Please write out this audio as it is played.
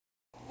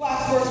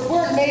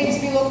aren't made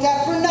to be looked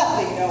at for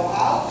nothing,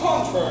 know-how.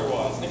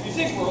 Contrariwise, if you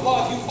think we're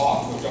alive, you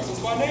ought to address us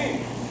by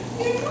name.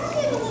 You're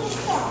talking a little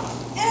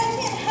soft, and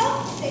I can't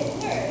help to say the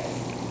words.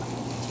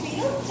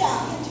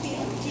 Tweedledum and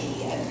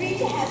Tweedledee agreed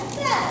to have a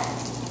battle,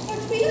 for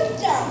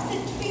Tweedledum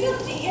said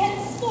Tweedledee had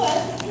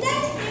spoiled his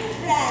nice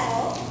new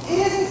rattle.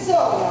 It isn't so,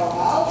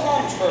 know-how.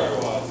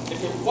 Contrariwise, if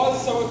it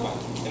was so it might,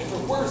 and if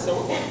it were so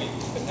it would be,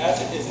 but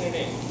as it isn't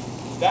innate.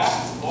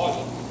 That's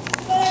logic.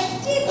 But I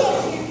did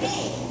get your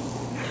names,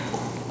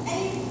 and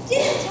you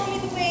didn't tell me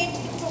the way to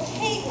the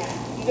croquet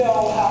ground.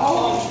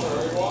 Know-how.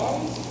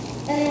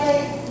 Contrariwise? Anyway,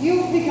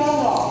 you've begun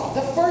wrong.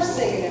 The first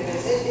thing in a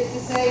visit is to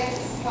say,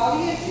 how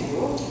do you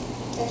do?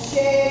 And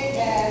shake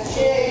hands,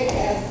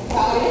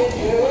 how do you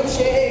do? And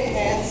shake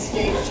hands,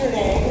 state your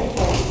name and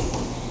place.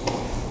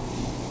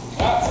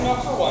 That's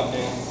enough for one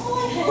dance. Oh,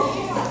 I hope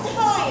you're not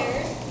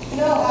tired.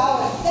 No,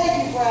 Howard,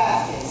 thank you for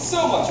asking.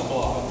 So much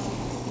obliged.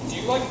 Do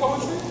you like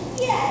poetry?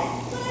 Yes,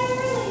 but I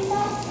really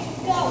must get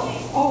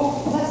going.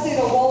 Oh, let's say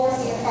the walrus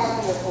and the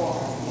carpenter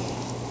corner.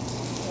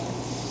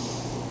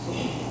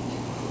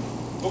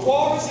 The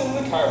walrus and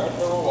the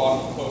carpenter were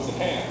walking close at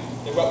hand.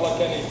 They wept like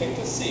anything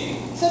to see.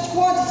 Such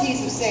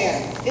quantities of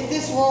sand. If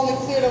this were only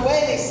cleared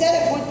away, they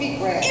said it would be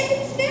grand. If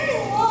it's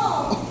very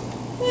long,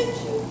 would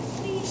you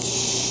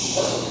please?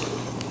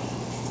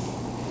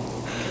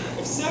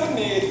 If 7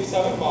 maids with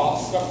 7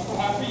 moths swept for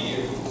half a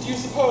year, do you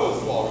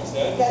suppose, the walrus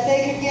said, That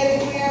they could get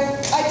it clear?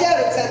 I doubt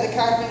it, said the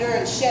carpenter,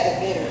 and shed a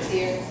bitter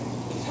tear.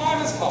 the time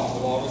has come,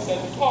 the walrus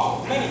said, to talk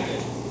of many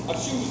things, of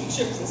shoes and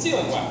ships and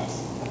sealing wax.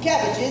 Of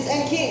cabbages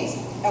and kings,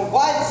 and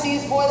why the sea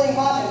is boiling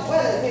hot, and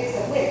whether pigs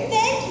have wings.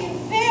 Thank you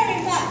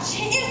very much.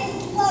 It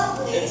was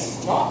lovely.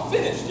 It's not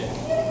finished yet.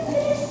 You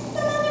finish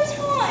some other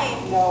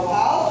time.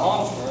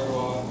 Know-how?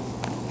 Contrariwise.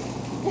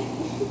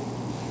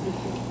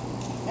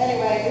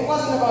 Anyway, it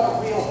wasn't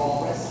about a real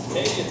walrus.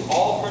 Maybe it's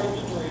all part of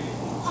your dream.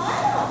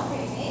 I'm not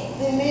dreaming.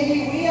 Then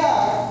maybe we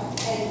are,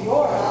 and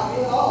you're not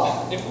real at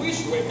all. If we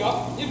should wake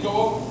up, you'd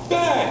go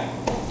bang,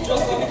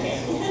 just like a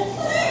candle. But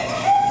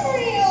I am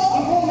real.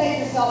 You won't make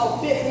yourself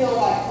a bit real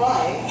by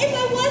crying. If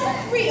I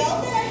wasn't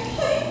real, then I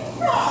couldn't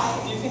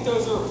cry. Do you think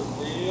those are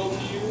real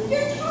tears?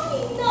 You're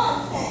talking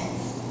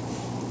nonsense.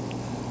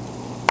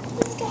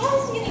 The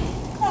sky's beginning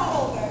to cloud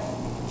over.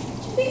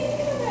 Do you think it's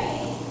going to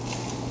rain?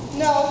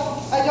 No,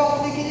 I don't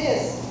think it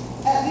is.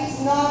 At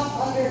least not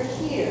under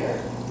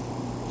here.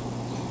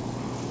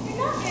 You're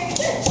not very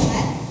good at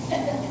that.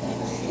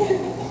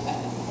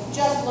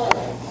 Just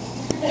learning.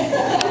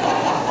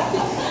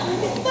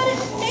 But it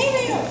may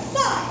rain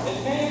outside. It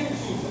may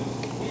refuse it.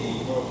 We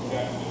go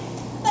object it.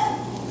 But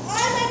I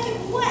might get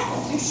wet.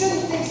 You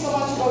shouldn't think so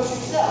much about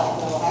yourself,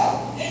 know-how.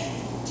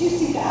 Do you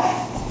see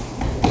that?